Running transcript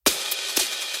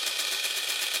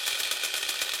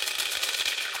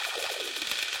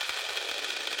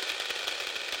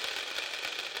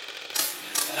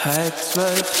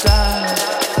11:30 dann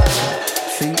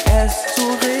fing es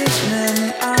zu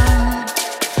regnen an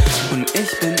und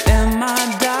ich bin immer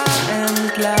da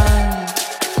entlang,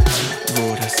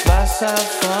 wo das Wasser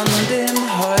von den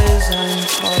Häusern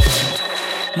tropft.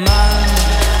 Mann,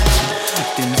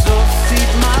 den Suff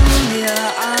sieht man mir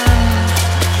an,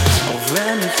 auch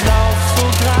wenn ich lauf, so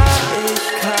grad ich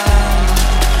kann,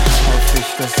 hoff ich,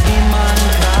 dass niemand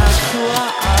grad zur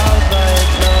Arbeit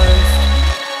läuft.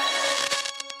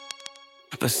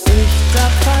 Was ich da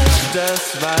falsch, das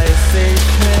weiß ich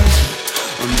nicht,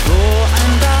 und wo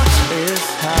ein